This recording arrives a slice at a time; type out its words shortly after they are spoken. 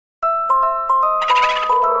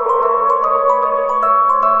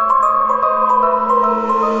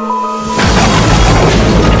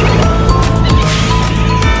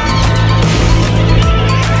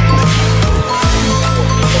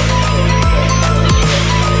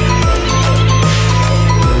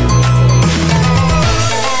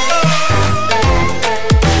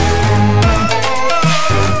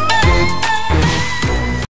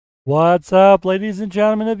What's up, ladies and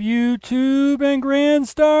gentlemen of YouTube and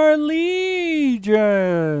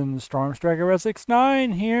GrandStarLegion?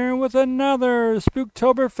 StormStrikerSX9 here with another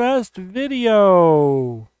Spooktober Fest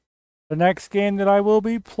video. The next game that I will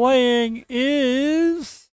be playing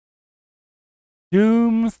is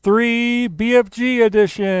Doom 3 BFG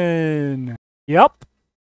Edition. Yep.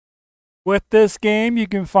 With this game, you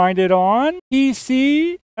can find it on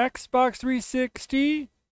PC, Xbox 360,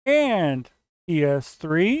 and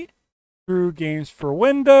PS3 through Games for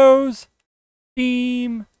Windows,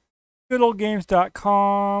 Steam,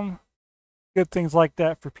 GoodOldGames.com, good things like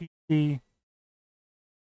that for PC.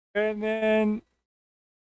 And then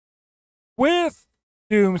with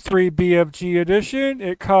Doom 3 BFG Edition,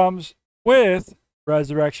 it comes with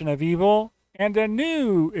Resurrection of Evil and a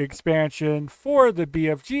new expansion for the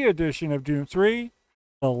BFG Edition of Doom 3,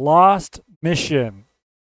 The Lost Mission.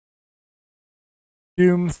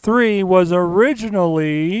 Doom 3 was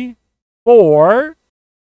originally for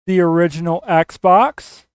the original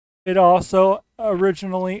Xbox. It also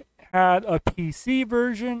originally had a PC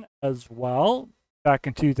version as well, back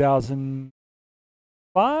in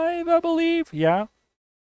 2005, I believe. Yeah.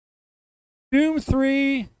 Doom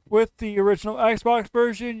 3 with the original Xbox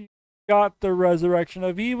version, you got the Resurrection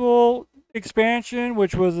of Evil expansion,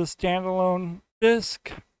 which was a standalone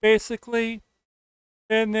disc, basically.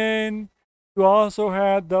 And then you also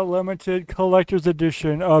had the limited collector's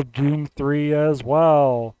edition of Doom 3 as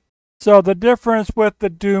well. So the difference with the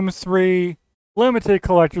Doom 3 limited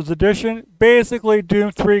collector's edition, basically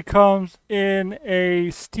Doom 3 comes in a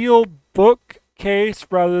steel book case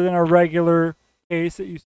rather than a regular case that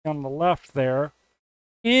you see on the left there.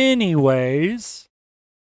 Anyways,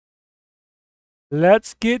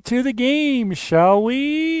 let's get to the game, shall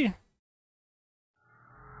we?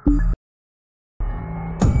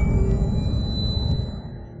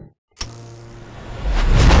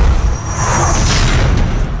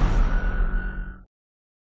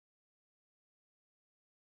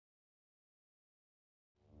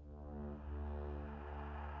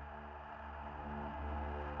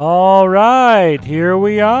 All right, here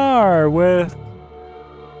we are with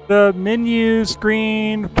the menu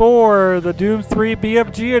screen for the Doom 3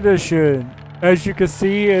 BFG Edition. As you can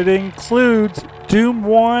see, it includes Doom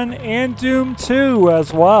 1 and Doom 2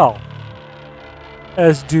 as well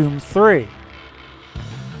as Doom 3.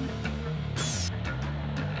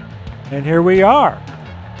 And here we are.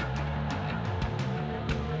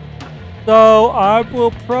 So I will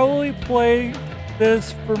probably play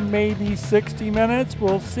this for maybe 60 minutes.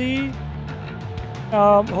 We'll see.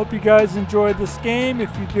 Hope you guys enjoyed this game.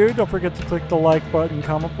 If you do, don't forget to click the like button,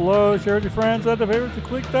 comment below, share with your friends, and if favorite to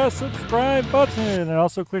click that subscribe button, and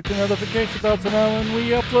also click the notification bell to know when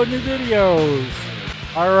we upload new videos.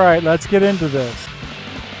 Alright, let's get into this.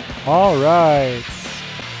 Alright.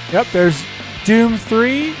 Yep, there's Doom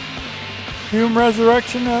 3, Doom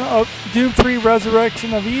 3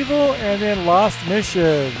 Resurrection of Evil, and then Lost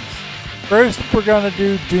Missions. First, we're going to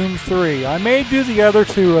do Doom 3. I may do the other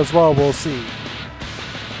two as well, we'll see.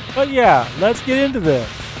 But yeah, let's get into this.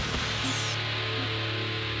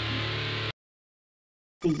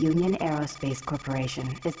 The Union Aerospace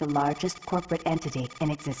Corporation is the largest corporate entity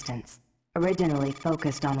in existence. Originally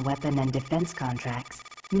focused on weapon and defense contracts,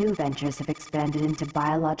 new ventures have expanded into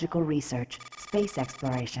biological research, space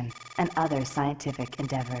exploration, and other scientific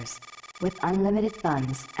endeavors. With unlimited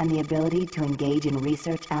funds and the ability to engage in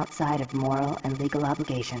research outside of moral and legal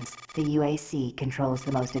obligations, the UAC controls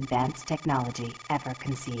the most advanced technology ever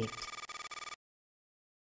conceived.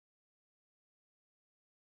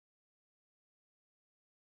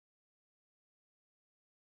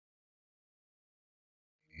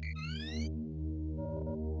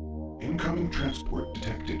 Incoming transport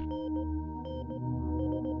detected.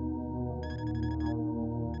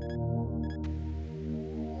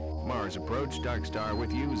 Mars approach, Dark Star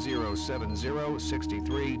with you,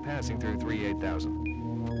 07063, passing through 38,000.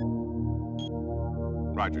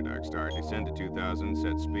 Roger, Dark Star. Descend to 2000,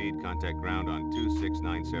 set speed, contact ground on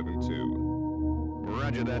 26972.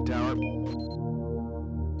 Roger that, tower.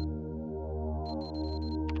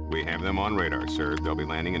 We have them on radar, sir. They'll be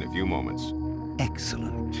landing in a few moments.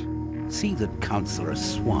 Excellent. See that Counselor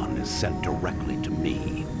Swan is sent directly to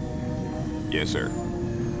me. Yes, sir.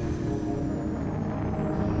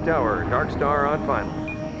 Tower, Dark Star on final.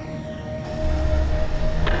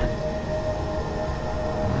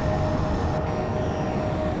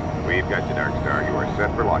 We've got you, Dark Star. You are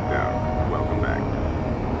set for lockdown. Welcome back.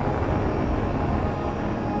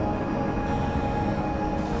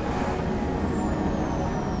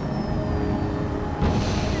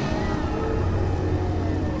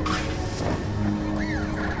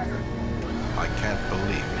 I can't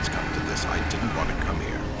believe it's coming.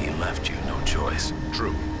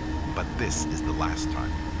 True, but this is the last time.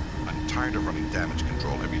 I'm tired of running damage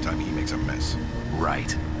control every time he makes a mess.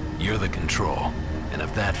 Right. You're the control, and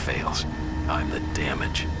if that fails, I'm the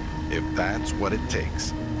damage. If that's what it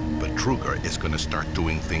takes, Betruger is gonna start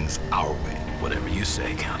doing things our way. Whatever you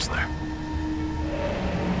say, Counselor.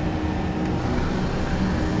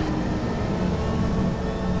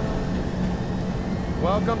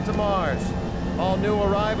 Welcome to Mars. All new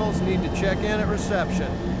arrivals need to check in at reception.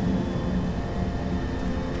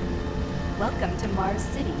 Welcome to Mars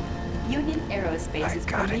City, Union Aerospace's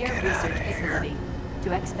premier research facility.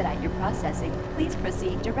 To expedite your processing, please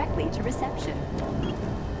proceed directly to reception.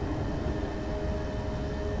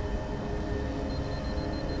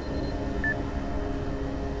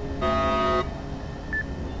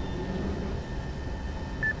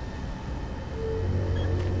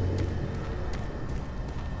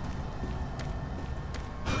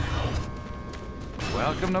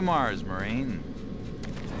 Welcome to Mars, Marine.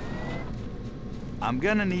 I'm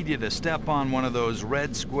gonna need you to step on one of those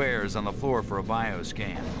red squares on the floor for a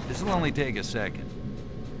bioscan. This'll only take a second.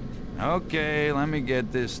 Okay, let me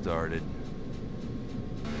get this started.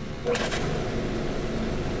 You're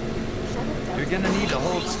gonna need to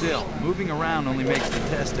hold still. Moving around only makes the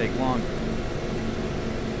test take longer.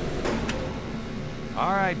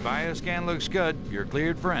 All right, bioscan looks good. You're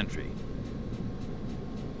cleared for entry.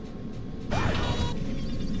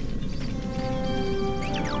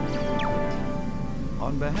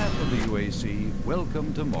 On behalf of the UAC,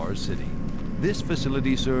 welcome to Mars City. This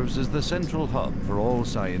facility serves as the central hub for all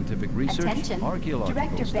scientific research, Attention. archaeological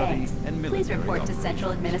Director study, Banks, and military please report to operations.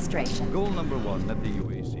 Central Administration. Goal number 1 at the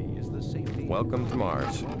UAC is the safety... Welcome to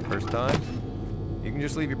Mars. First time? You can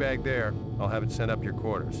just leave your bag there. I'll have it sent up to your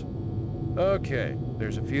quarters. Okay,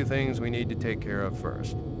 there's a few things we need to take care of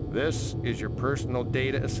first. This is your personal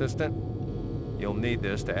data assistant. You'll need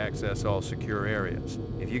this to access all secure areas.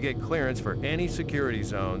 If you get clearance for any security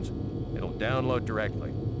zones, it'll download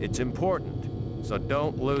directly. It's important, so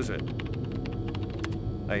don't lose it.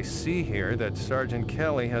 I see here that Sergeant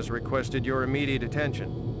Kelly has requested your immediate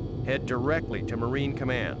attention. Head directly to Marine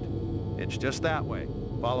Command. It's just that way.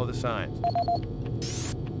 Follow the signs.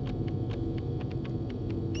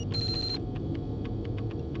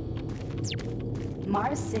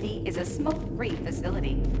 Mars City is a smoke-free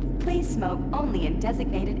facility. Please smoke only in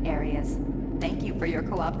designated areas. Thank you for your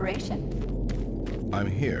cooperation. I'm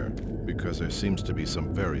here because there seems to be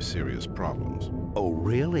some very serious problems. Oh,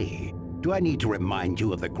 really? Do I need to remind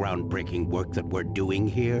you of the groundbreaking work that we're doing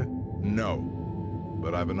here? No,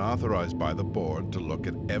 but I've been authorized by the board to look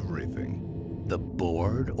at everything. The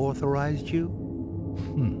board authorized you?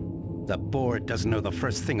 The board doesn't know the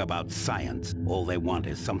first thing about science. All they want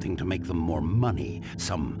is something to make them more money,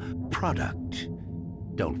 some product.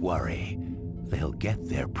 Don't worry, they'll get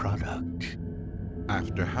their product.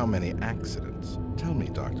 After how many accidents? Tell me,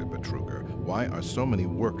 Dr. Betruger, why are so many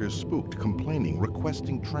workers spooked, complaining,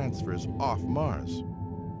 requesting transfers off Mars?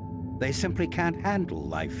 They simply can't handle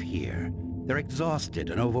life here. They're exhausted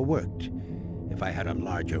and overworked. If I had a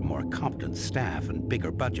larger, more competent staff and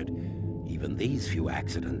bigger budget, even these few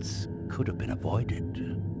accidents could have been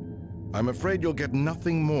avoided. I'm afraid you'll get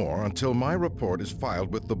nothing more until my report is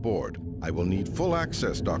filed with the board. I will need full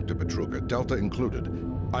access, Dr. Betruger, Delta included.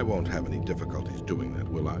 I won't have any difficulties doing that,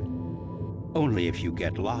 will I? Only if you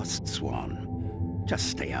get lost, Swan. Just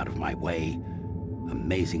stay out of my way.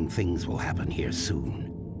 Amazing things will happen here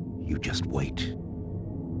soon. You just wait.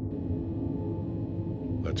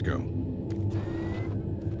 Let's go.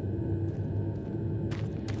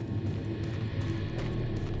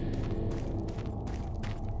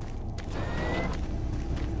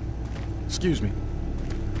 Excuse me.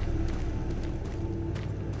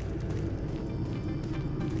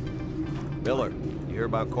 Miller, you hear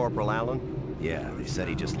about Corporal Allen? Yeah, they said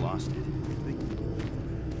he just lost it.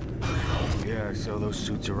 Yeah, so those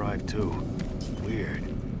suits arrived too. Weird.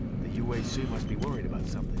 The UAC must be worried about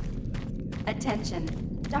something. Attention.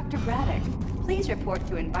 Dr. Braddock, please report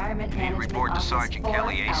to Environment Management Report to Office Sergeant 4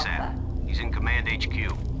 Kelly ASAP. Alpha. He's in Command HQ.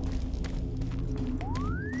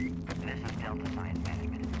 This is Delta Science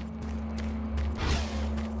Management.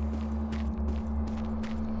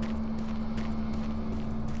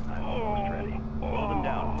 I'm almost ready. Roll them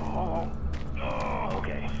down.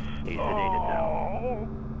 Okay, he's sedated now.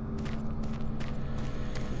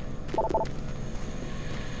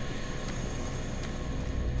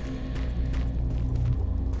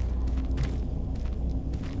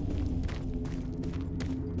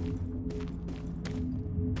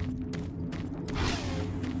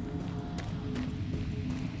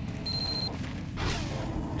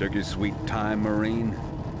 Took your sweet time, Marine?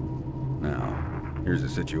 Now, here's the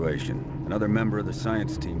situation, Another member of the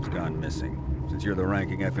science team's gone missing. Since you're the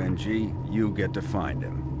ranking FNG, you get to find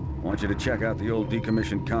him. I want you to check out the old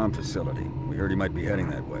decommissioned comm facility. We heard he might be heading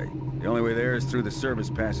that way. The only way there is through the service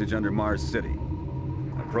passage under Mars City.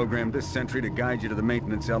 I programmed this sentry to guide you to the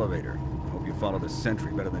maintenance elevator. Hope you follow the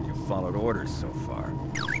sentry better than you've followed orders so far.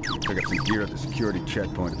 Pick up some gear at the security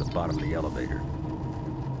checkpoint at the bottom of the elevator.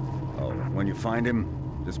 Oh, when you find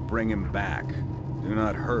him, just bring him back. Do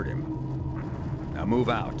not hurt him. Now move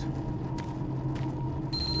out.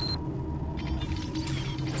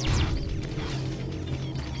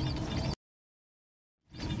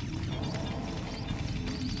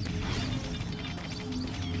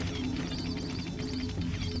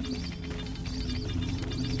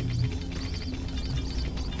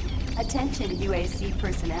 Attention UAC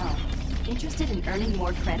personnel. Interested in earning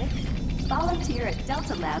more credits? Volunteer at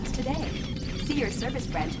Delta Labs today. See your service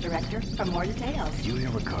branch director for more details. Did you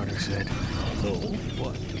hear what Carter said? No,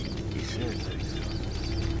 what? He said that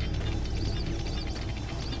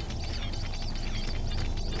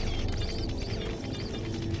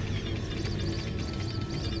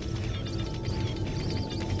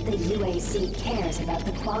The UAC cares about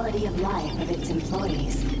the quality of life of its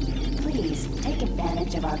employees. Please take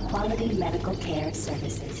advantage of our quality medical care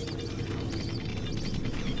services.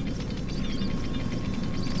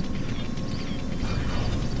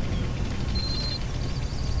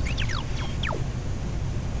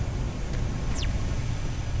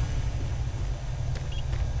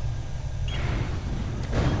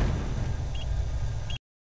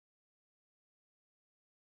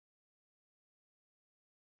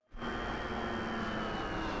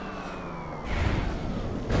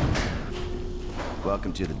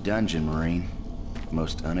 Welcome to the dungeon, Marine.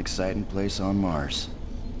 Most unexciting place on Mars.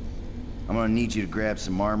 I'm gonna need you to grab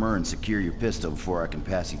some armor and secure your pistol before I can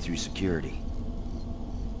pass you through security.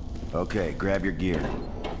 Okay, grab your gear.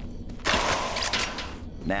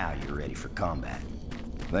 Now you're ready for combat.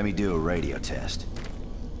 Let me do a radio test.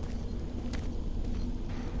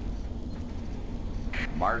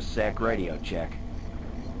 MarsSec radio check.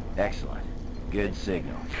 Excellent. Good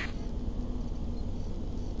signal.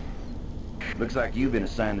 Looks like you've been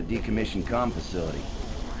assigned the decommissioned comm facility.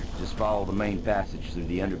 Just follow the main passage through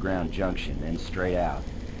the underground junction, then straight out.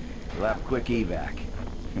 You'll have a quick evac.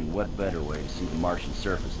 And what better way to see the Martian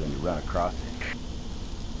surface than to run across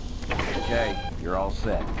it? Okay, you're all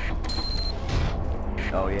set.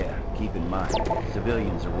 Oh yeah, keep in mind,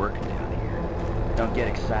 civilians are working down here. Don't get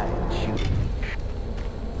excited and shoot.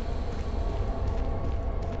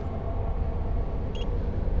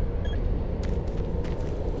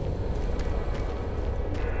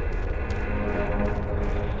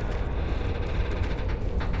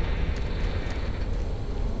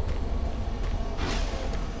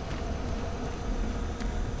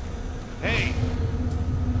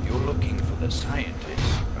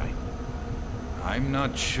 I'm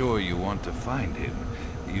not sure you want to find him.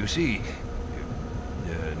 You see...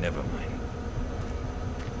 never mind.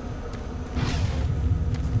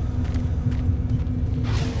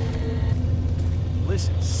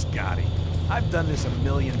 Listen, Scotty. I've done this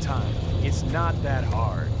 1,000,000 times. It's not that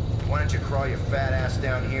hard. Why don't you crawl your fat ass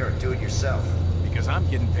down here and do it yourself? Because I'm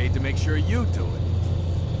getting paid to make sure you do it.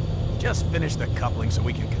 Just finish the coupling so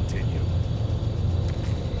we can continue.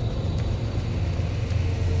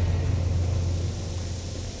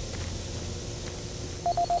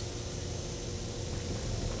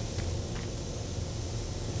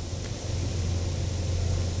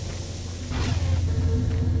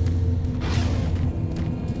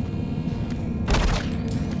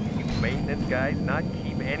 Guys, not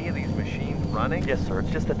keep any of these machines running? Yes, sir.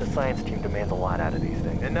 It's just that the science team demands a lot out of these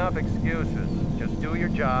things. Enough excuses. Just do your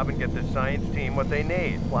job and get the science team what they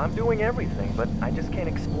need. Well, I'm doing everything, but I just can't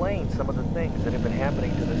explain some of the things that have been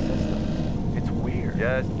happening to the system. It's weird.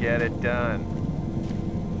 Just get it done.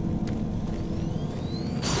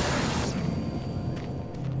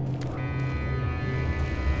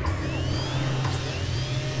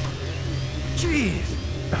 Jeez!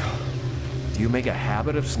 Do you make a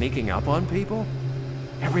habit of sneaking up on people?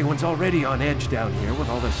 Everyone's already on edge down here with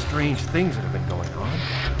all the strange things that have been going on.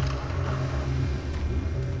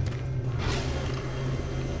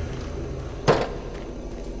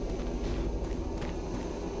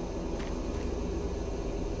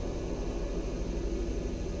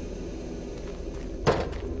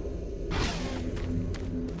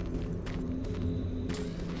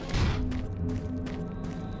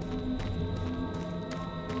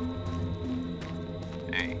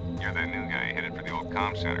 You're that new guy headed for the old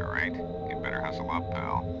comm center, right? You better hustle up,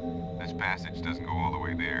 pal. This passage doesn't go all the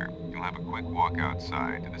way there. You'll have a quick walk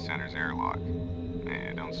outside to the center's airlock.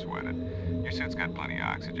 Yeah, don't sweat it. Your suit's got plenty of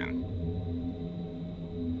oxygen.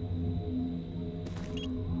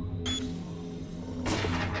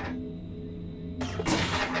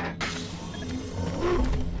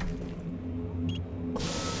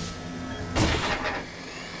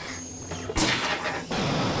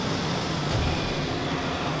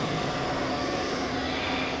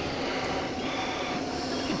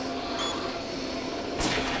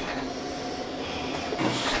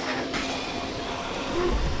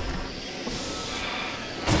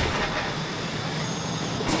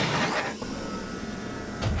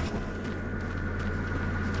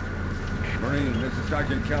 Fireen, this is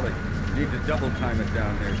Sergeant Kelly. You need to double time it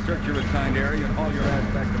down there. Search your assigned area and haul your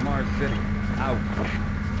ass back to Mars City. Out.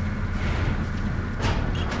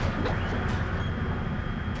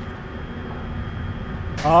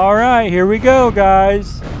 Alright, here we go,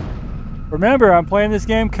 guys. Remember, I'm playing this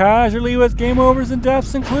game casually with game overs and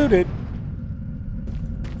deaths included.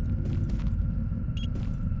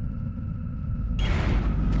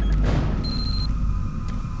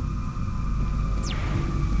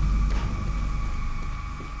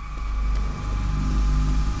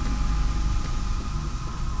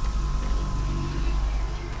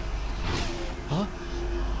 Huh?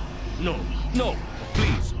 No,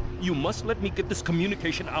 please. You must let me get this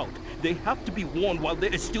communication out. They have to be warned while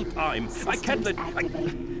there is still time. I can't let...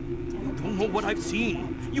 You don't know what I've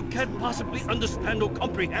seen. You can't possibly understand or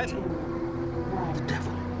comprehend. The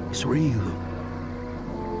devil is real.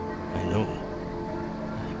 I know.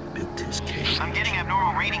 He built his cave. I'm getting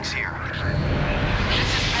abnormal readings here. This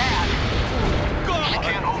is bad. God! I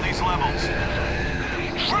can't hold these levels.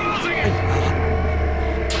 We're losing it!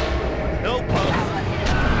 Help us!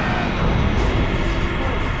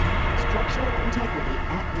 Structural integrity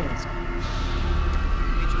at risk.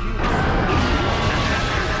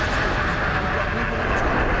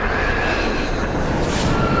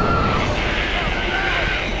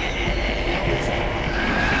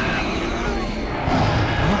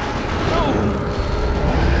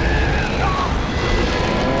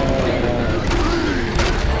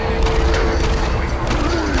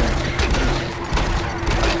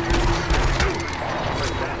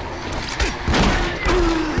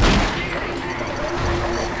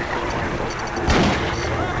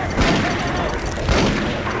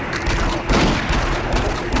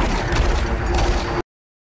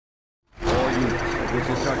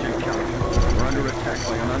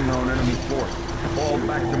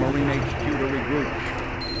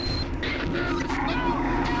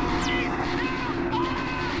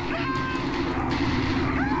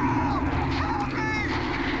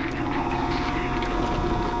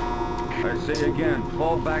 Again,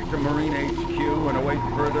 fall back to Marine HQ and await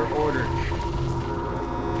further orders.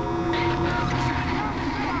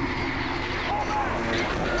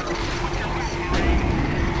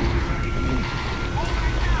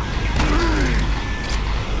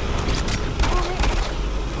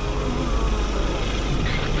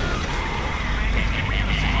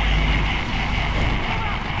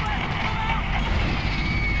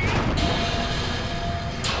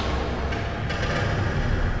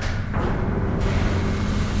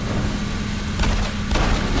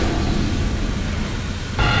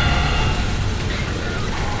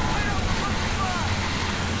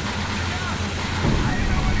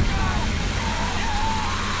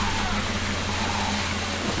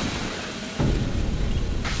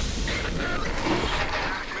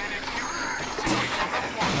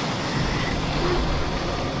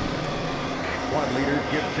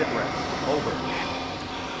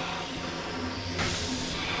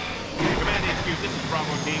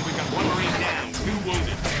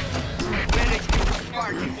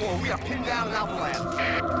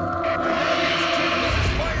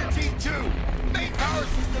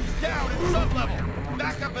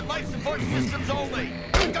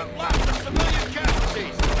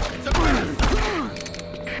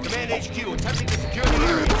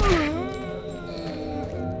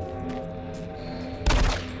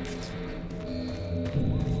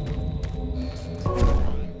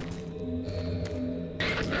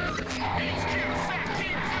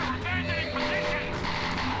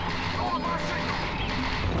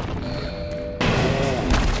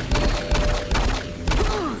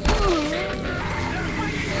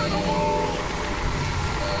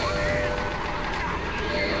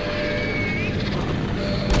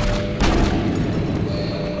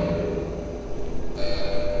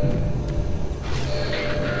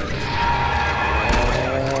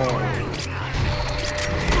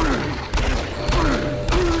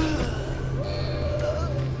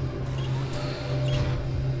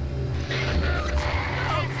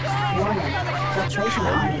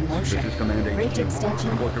 This is Command HQ.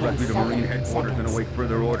 Report directly to Marine Headquarters and await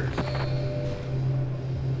further orders.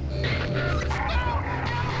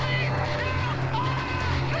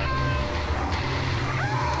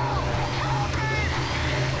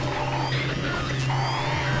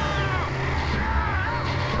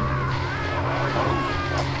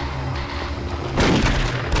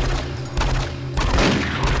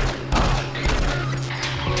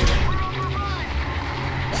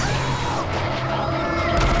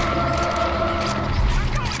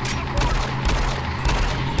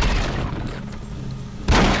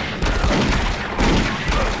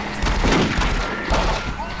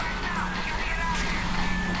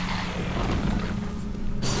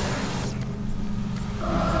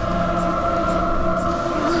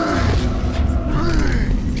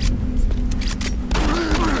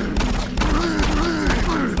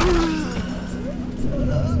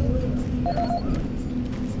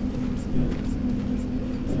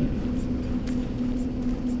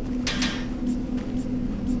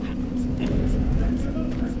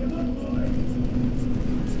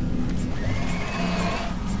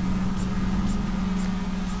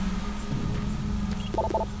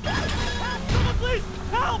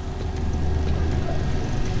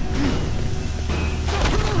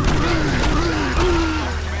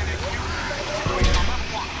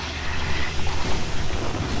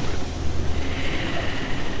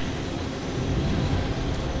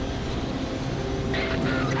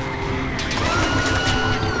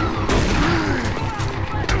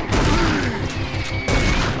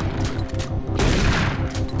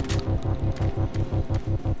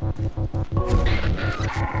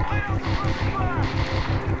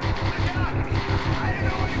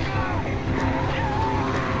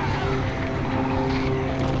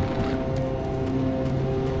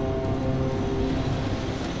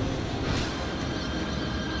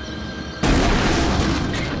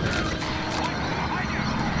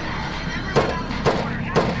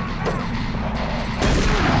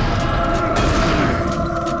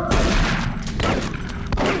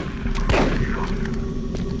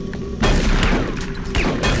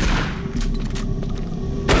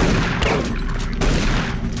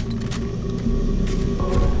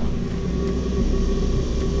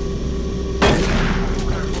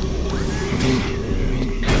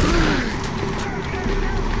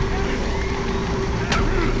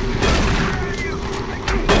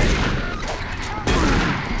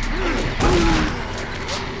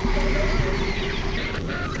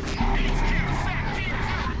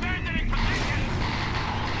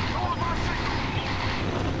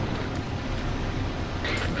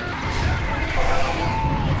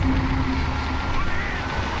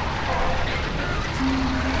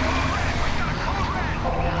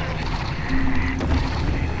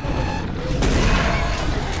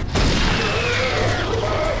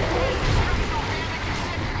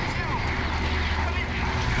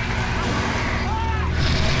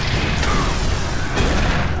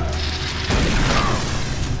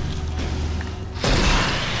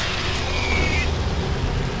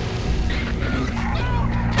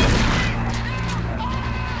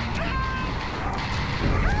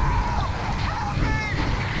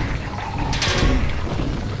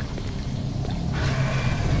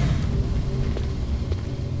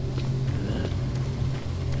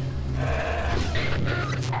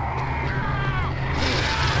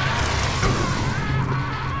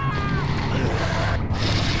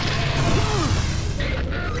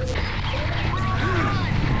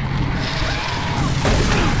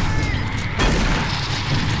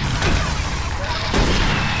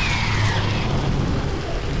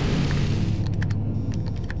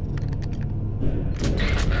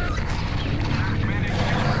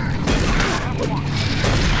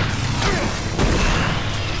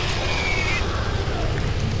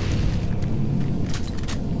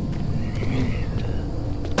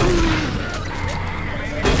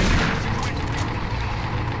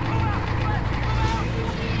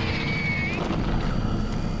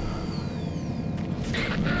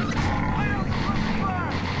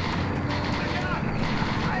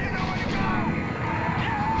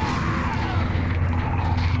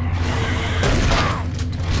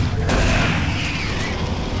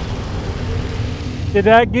 Did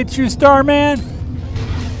that get you, Starman?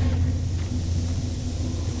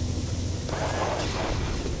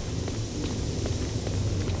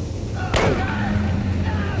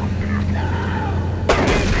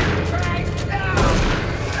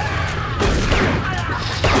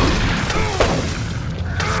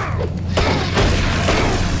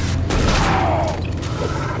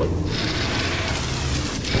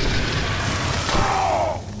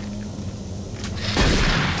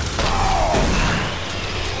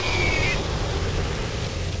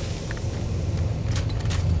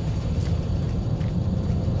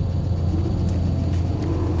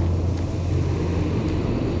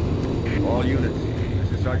 All units,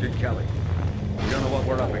 this is Sergeant Kelly. We don't know what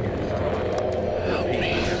we're up against. Repeat, we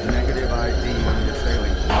have negative ID on the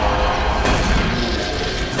assailing.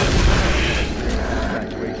 Back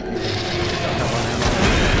to HQ. Stock up on ammo.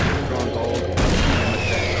 Stronghold.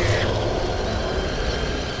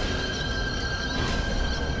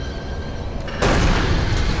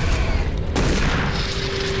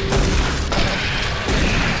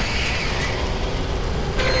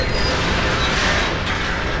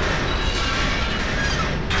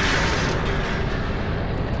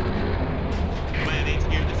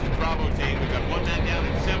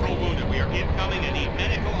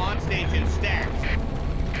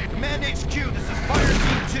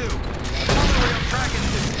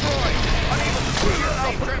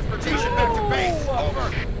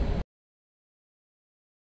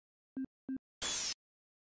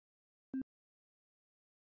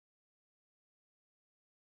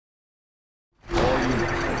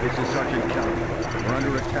 This is Sergeant Kelly. We're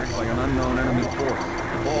under attack by an unknown enemy force.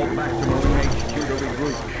 Fall back to Marine HQ to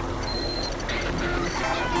regroup.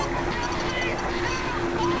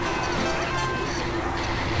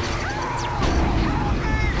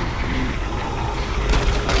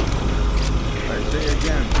 I say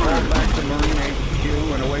again, fall back to Marine HQ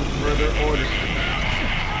and await further orders.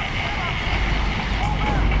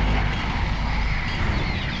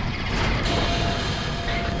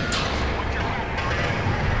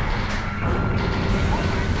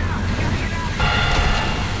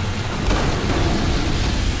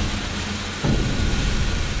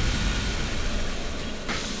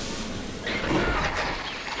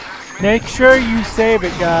 Make sure you save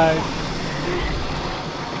it, guys.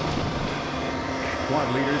 Squad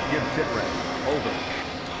leaders, give sit rep. Over.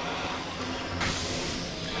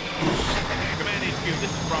 Command HQ, this is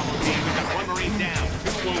Bravo team. We've got 1 Marine down,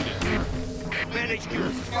 2 wounded. Command HQ,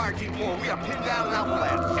 this is Fire Team 4. We are pinned down and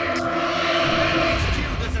outland. Command HQ,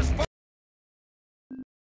 this is...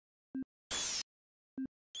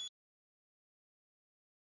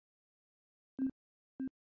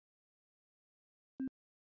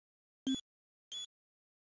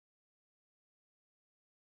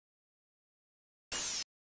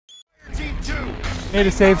 Made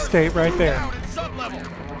a save state right there.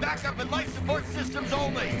 Backup and life support systems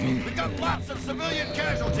only. We've got lots of civilian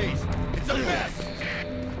casualties. It's a mess.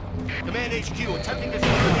 Command HQ attempting to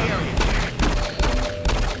secure the area.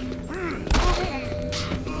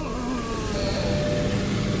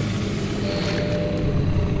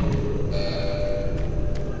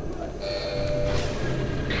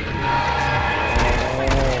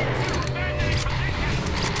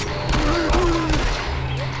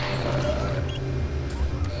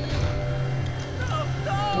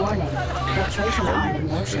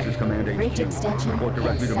 This is Command HQ. Report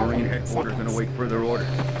directly to Marine Headquarters and await further orders.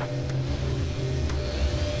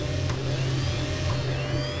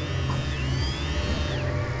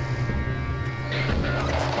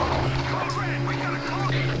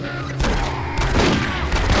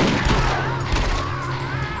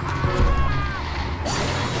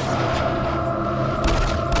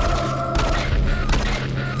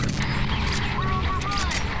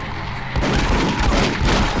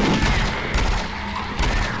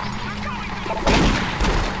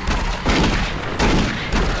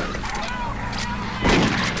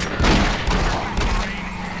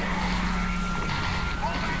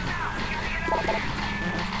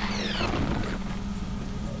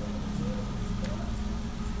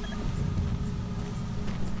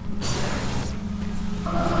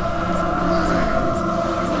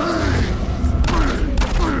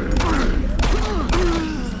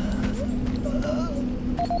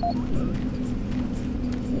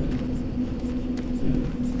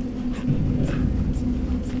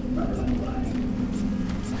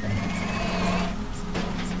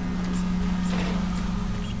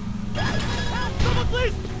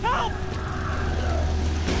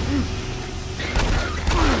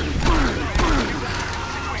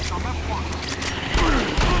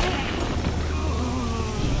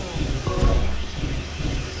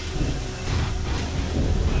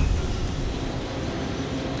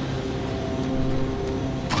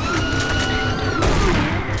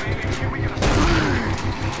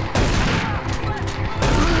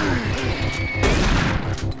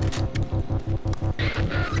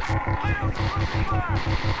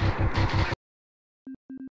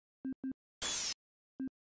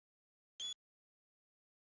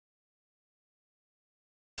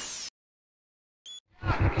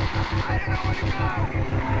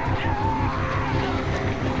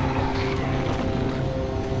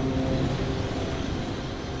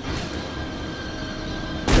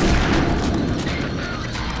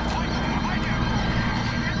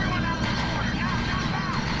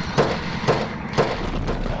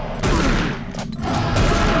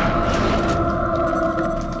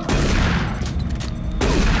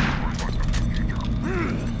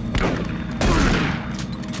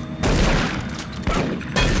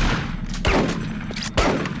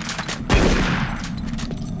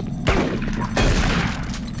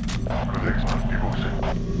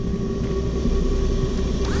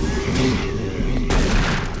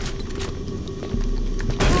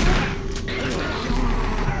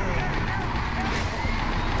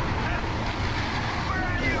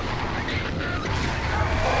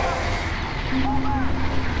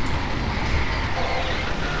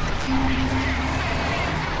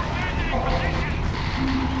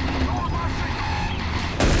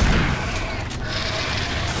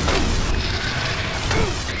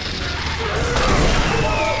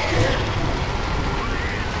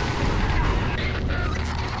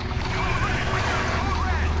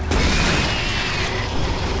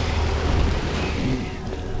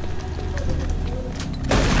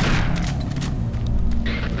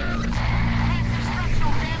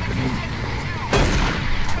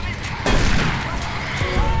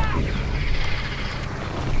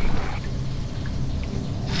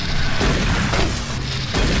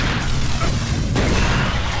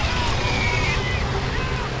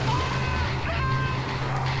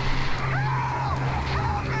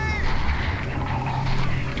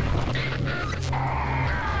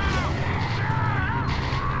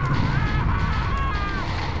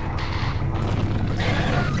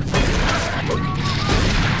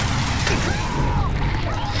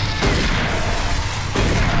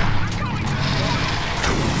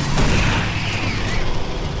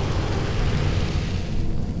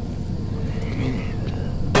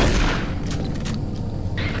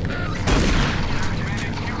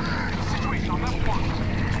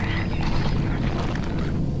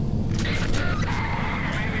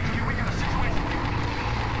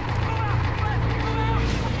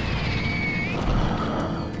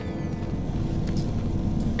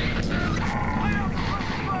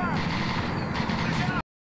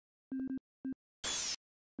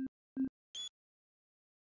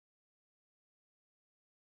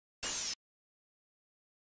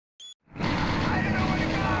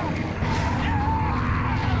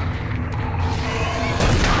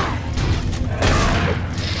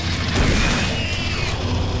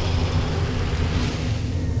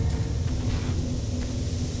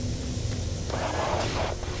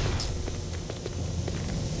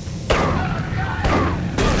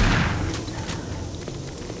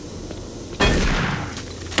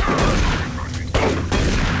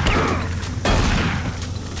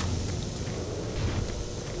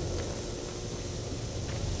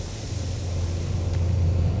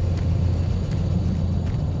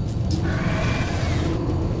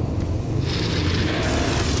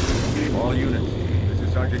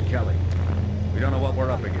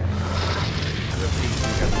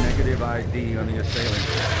 ID on the assailant.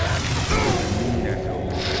 We don't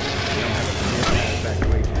have a clear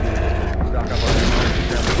evacuation. Stock up on ammo and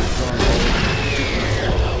establish a stronghold.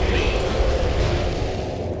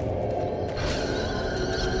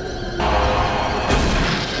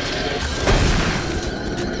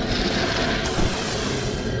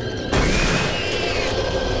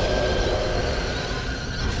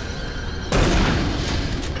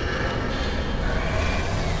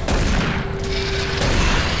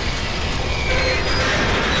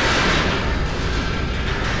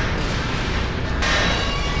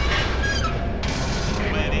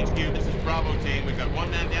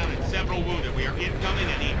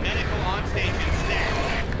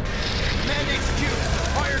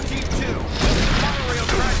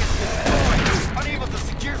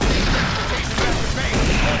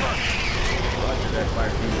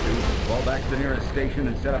 Station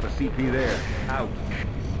and set up a CP there. Out.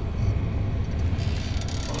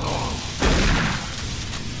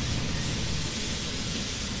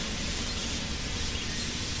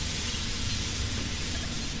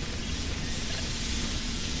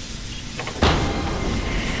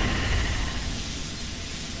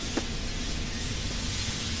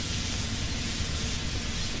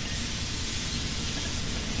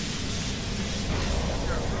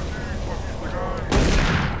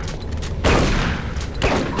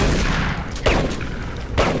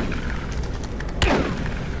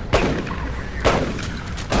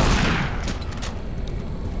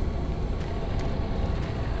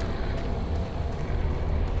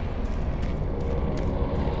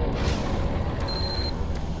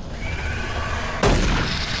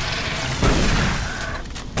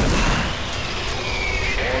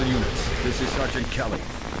 All units, this is Sergeant Kelly.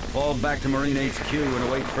 Fall back to Marine HQ and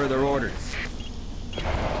await further orders.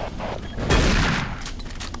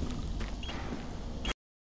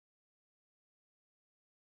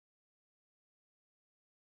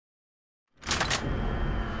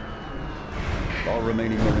 All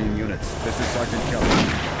remaining Marine units, this is Sergeant Kelly.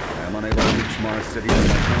 I am unable to reach Mars City in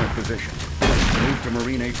my current position. Move to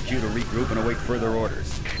Marine HQ to regroup and await further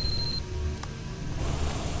orders.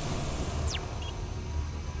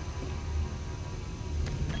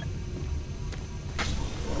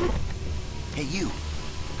 Hey, you!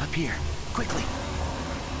 Up here, quickly!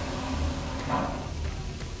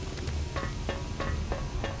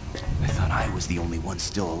 I thought I was the only one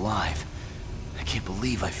still alive. I can't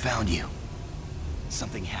believe I found you.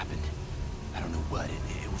 Something happened. I don't know what.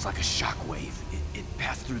 It was like a shockwave. It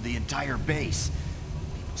passed through the entire base.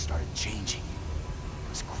 People started changing. It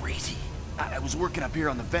was crazy. I was working up here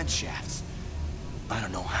on the vent shafts. I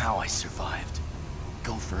don't know how I survived.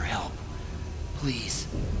 Go for help. Please.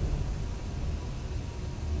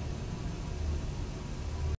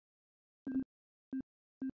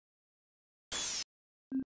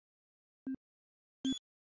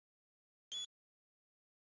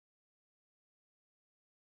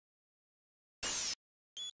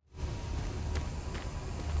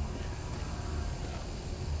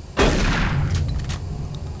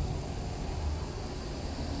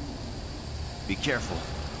 Be careful.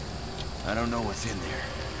 I don't know what's in there.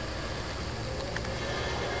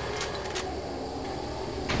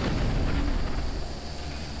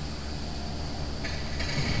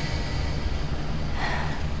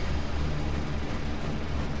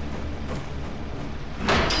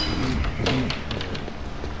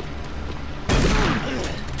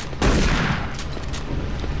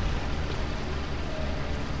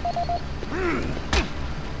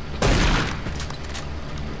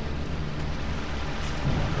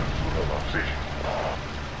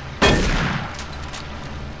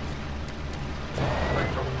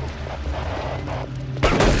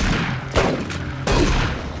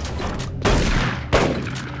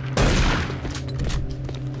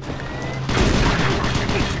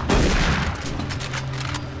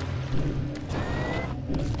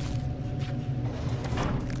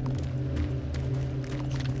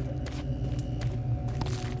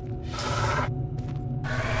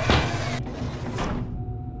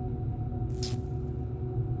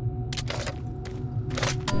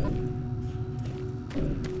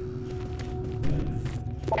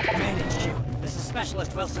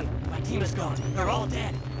 Specialist Wilson, my team is gone. They're all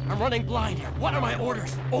dead. I'm running blind here. What are my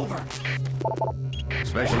orders? Over.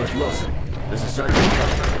 Specialist Wilson, this is Sergeant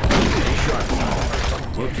Kelly. Stay sharp,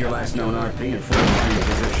 son. Move to your last known RP and fortify your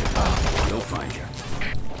position. They'll find you.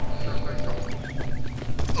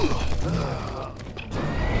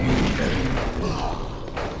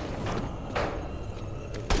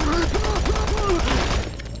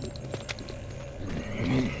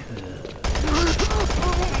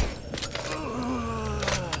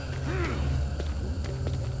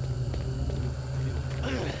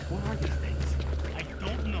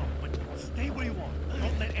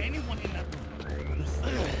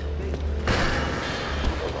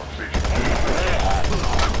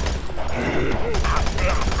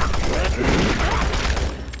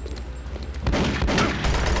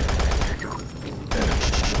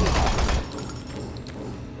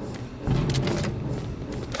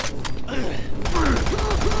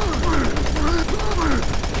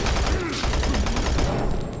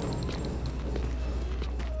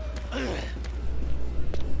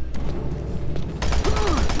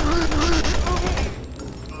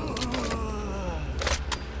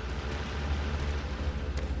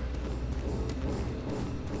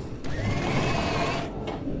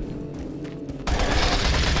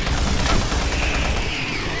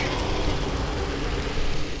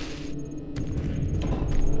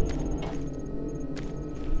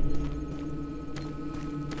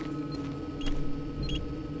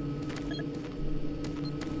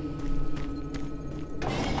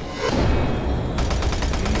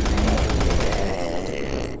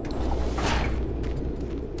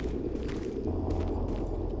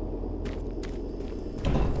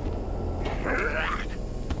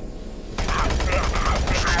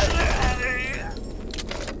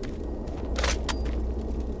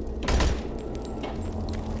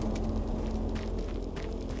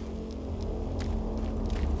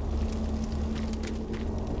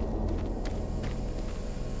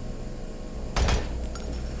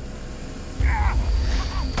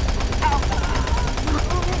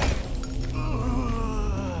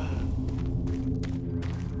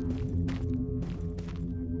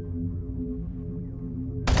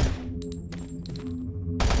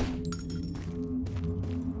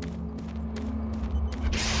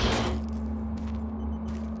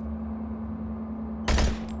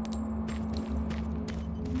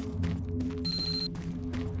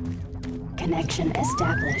 Connection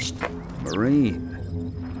established. Marine,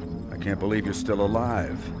 I can't believe you're still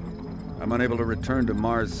alive. I'm unable to return to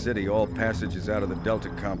Mars City. All passages out of the Delta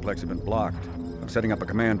complex have been blocked. I'm setting up a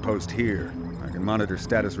command post here. I can monitor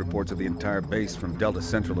status reports of the entire base from Delta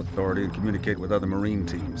Central Authority and communicate with other Marine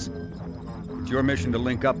teams. It's your mission to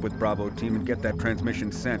link up with Bravo Team and get that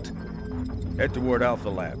transmission sent. Head toward Alpha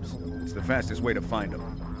Labs. It's the fastest way to find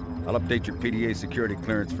them. I'll update your PDA security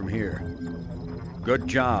clearance from here. Good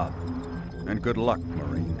job, and good luck,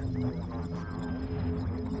 Marine.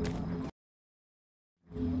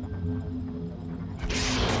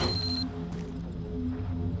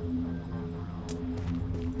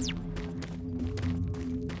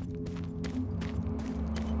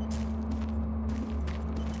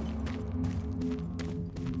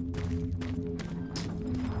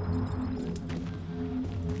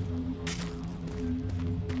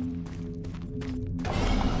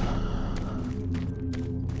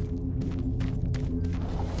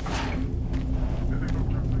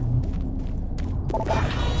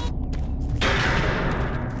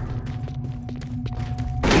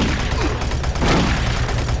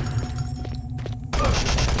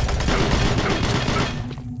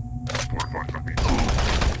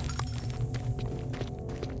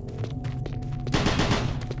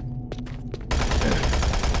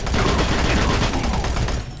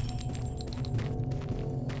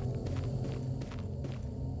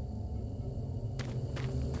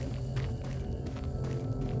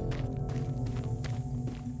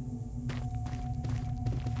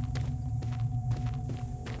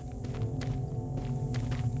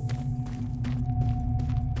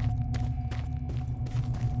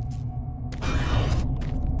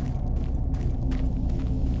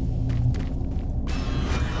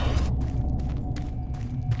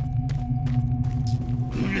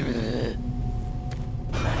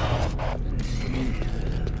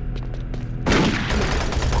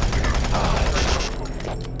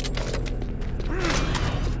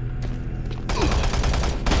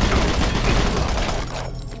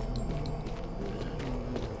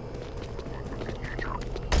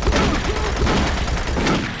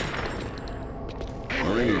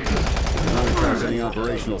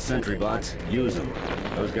 Operational sentry bots, use them.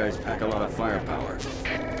 Those guys pack a lot of firepower.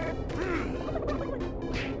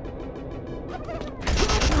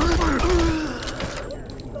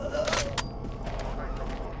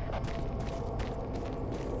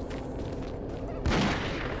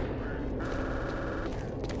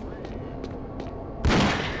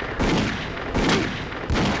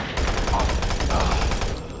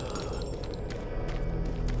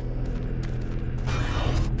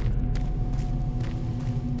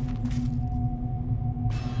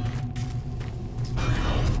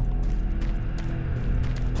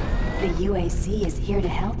 The UAC is here to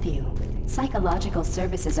help you. Psychological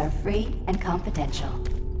services are free and confidential.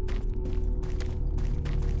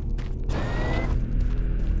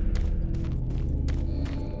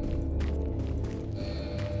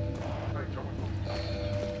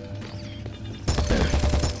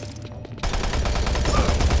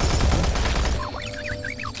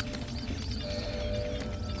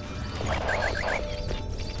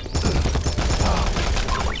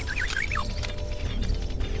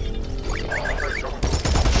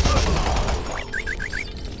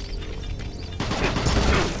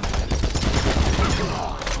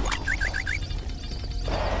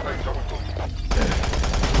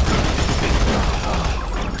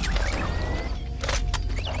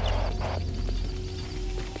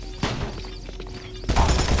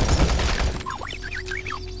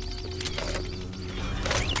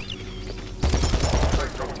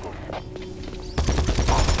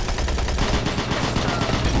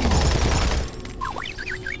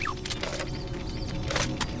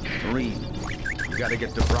 Gotta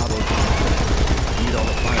get to Bravo. Need all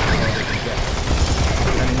the firepower they can get.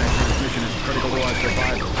 Defending that transmission is critical to our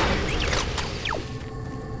survival.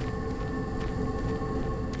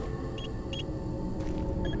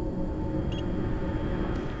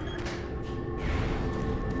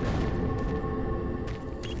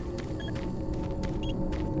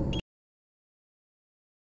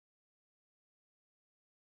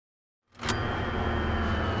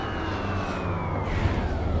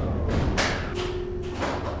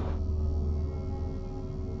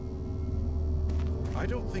 I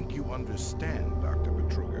don't think you understand, Dr.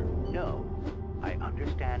 Betruger. No, I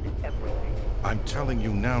understand everything. I'm telling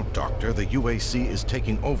you now, Doctor, the UAC is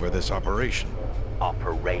taking over this operation.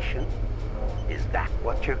 Operation? Is that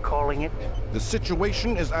what you're calling it? The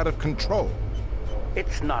situation is out of control.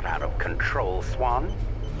 It's not out of control, Swan.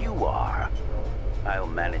 You are. I'll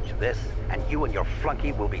manage this, and you and your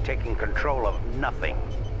flunky will be taking control of nothing.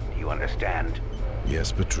 Do You understand?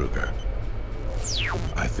 Yes, Petruga.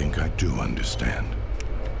 I think I do understand.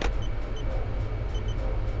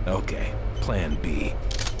 Okay, plan B.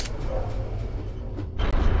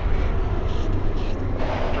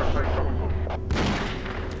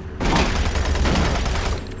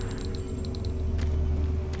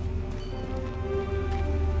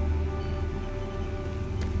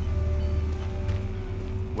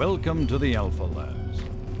 Welcome to the Alpha Labs,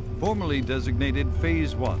 formerly designated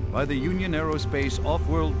Phase 1 by the Union Aerospace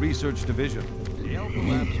Off-World Research Division. The Alpha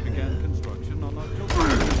Labs began construction on October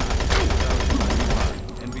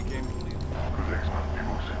 2005 and became fully...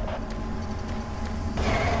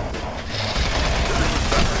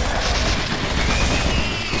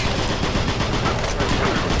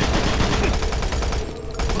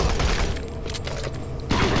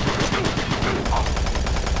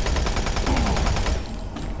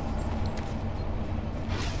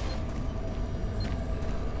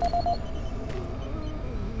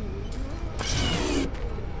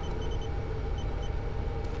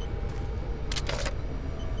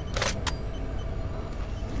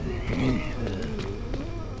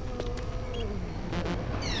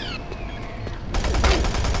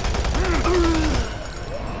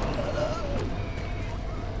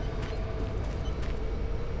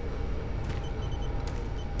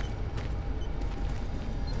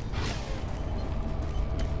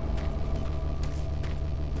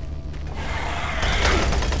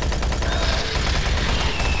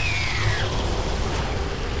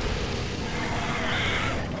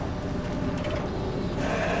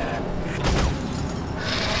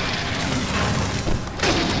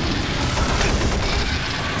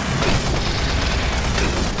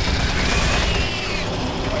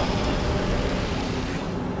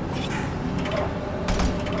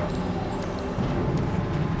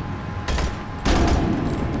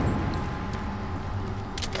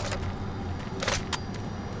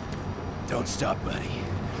 Don't stop, buddy.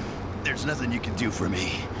 There's nothing you can do for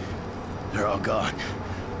me. They're all gone.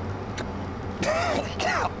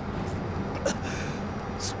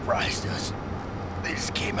 Surprised us. They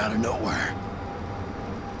just came out of nowhere.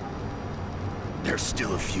 There's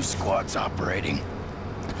still a few squads operating,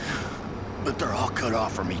 but they're all cut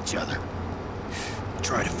off from each other.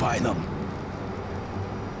 Try to find them.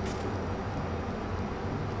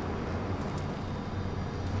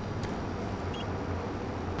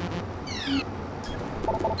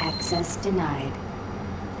 Access denied.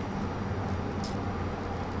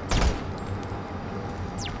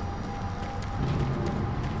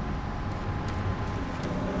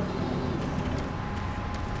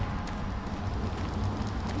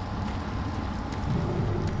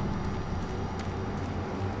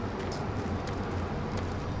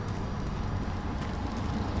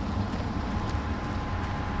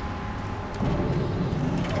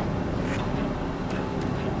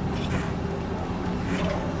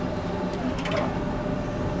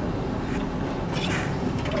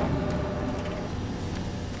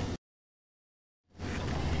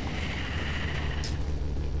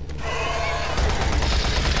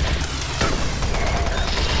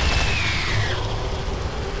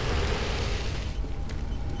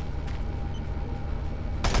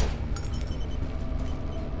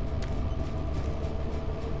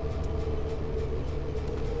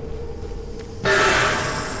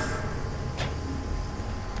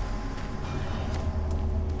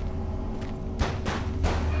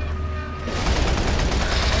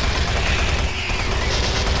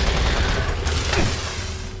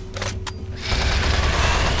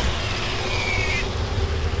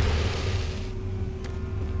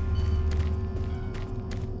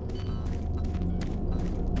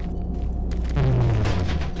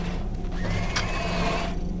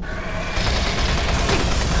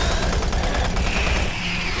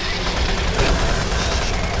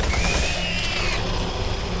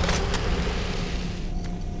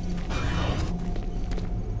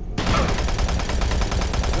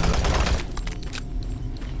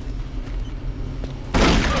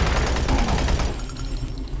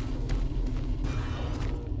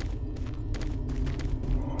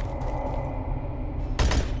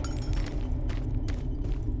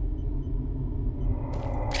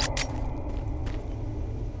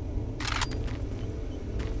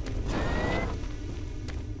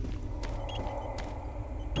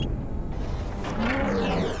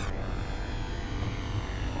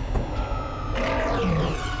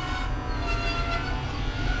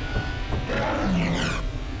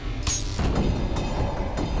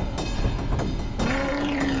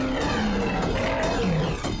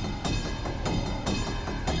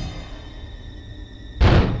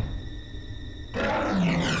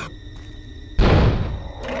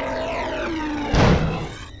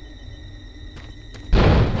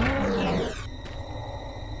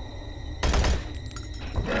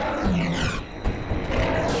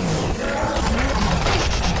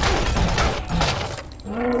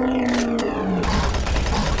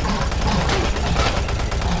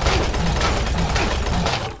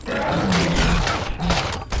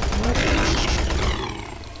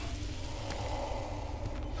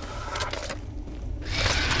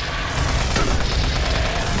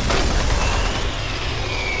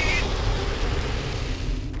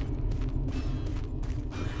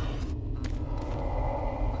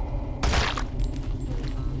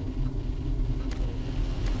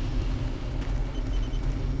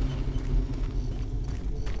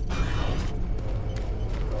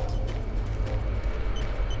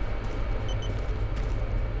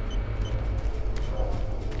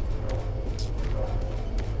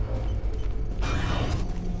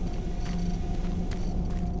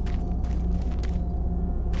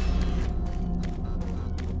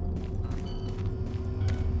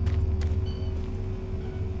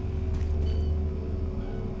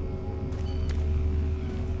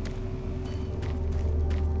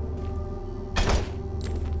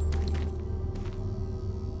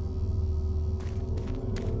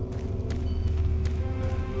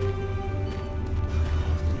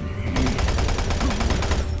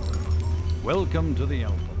 Welcome to the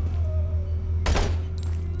Alpha.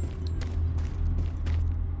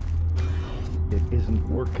 It isn't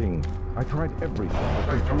working. I tried everything.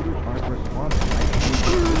 The computers aren't responding.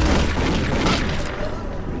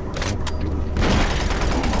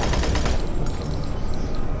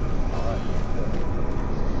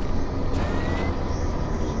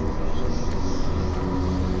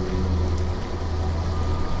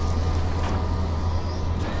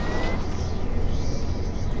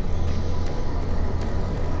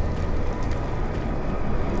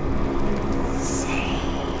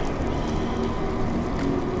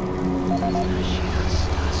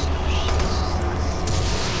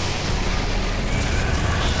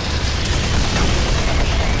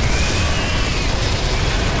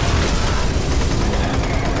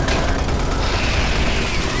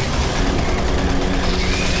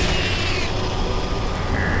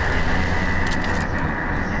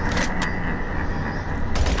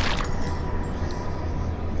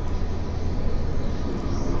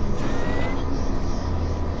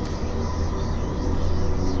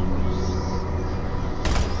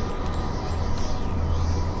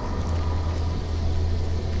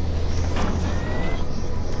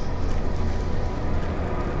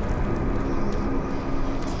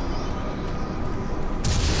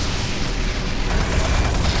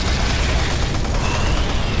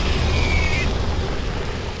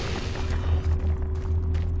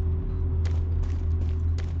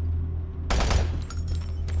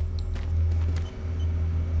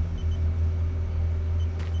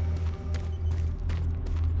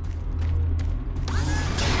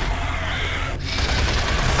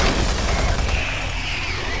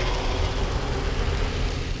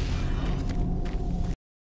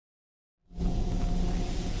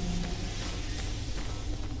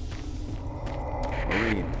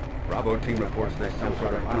 Fireen, Bravo team reports there's some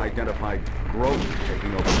sort of unidentified growth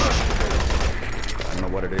taking over Earth. I don't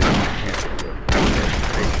know what it is. I can't do it.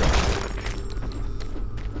 Stay sharp.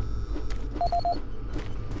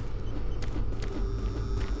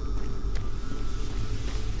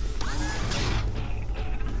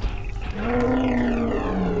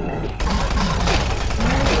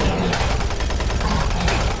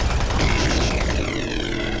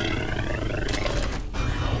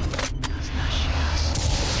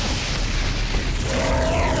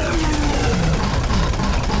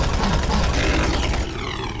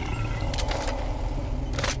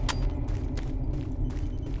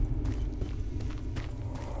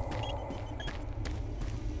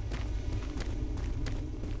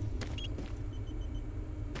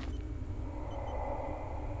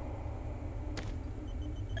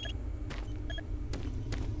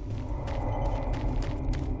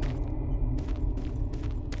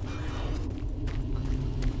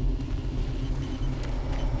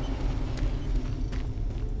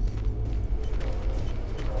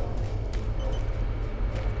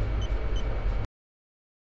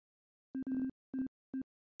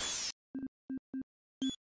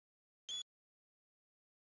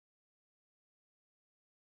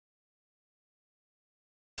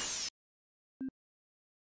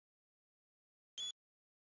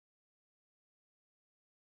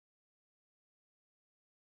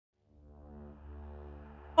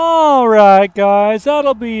 Alright guys,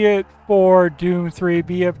 that'll be it for Doom 3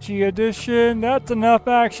 BFG Edition. That's enough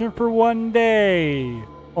action for one day.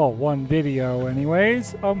 Well, one video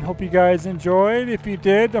anyways. Hope you guys enjoyed. If you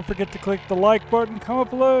did, don't forget to click the like button, comment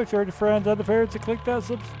below, share with your friends, other favorites, and click that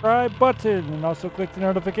subscribe button. And also click the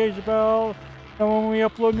notification bell when we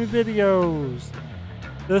upload new videos.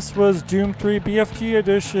 This was Doom 3 BFG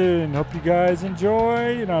Edition. Hope you guys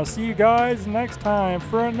enjoyed, and I'll see you guys next time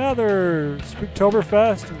for another Spooktober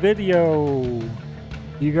Fest video.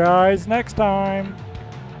 See you guys next time.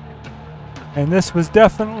 And this was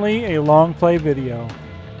definitely a long play video.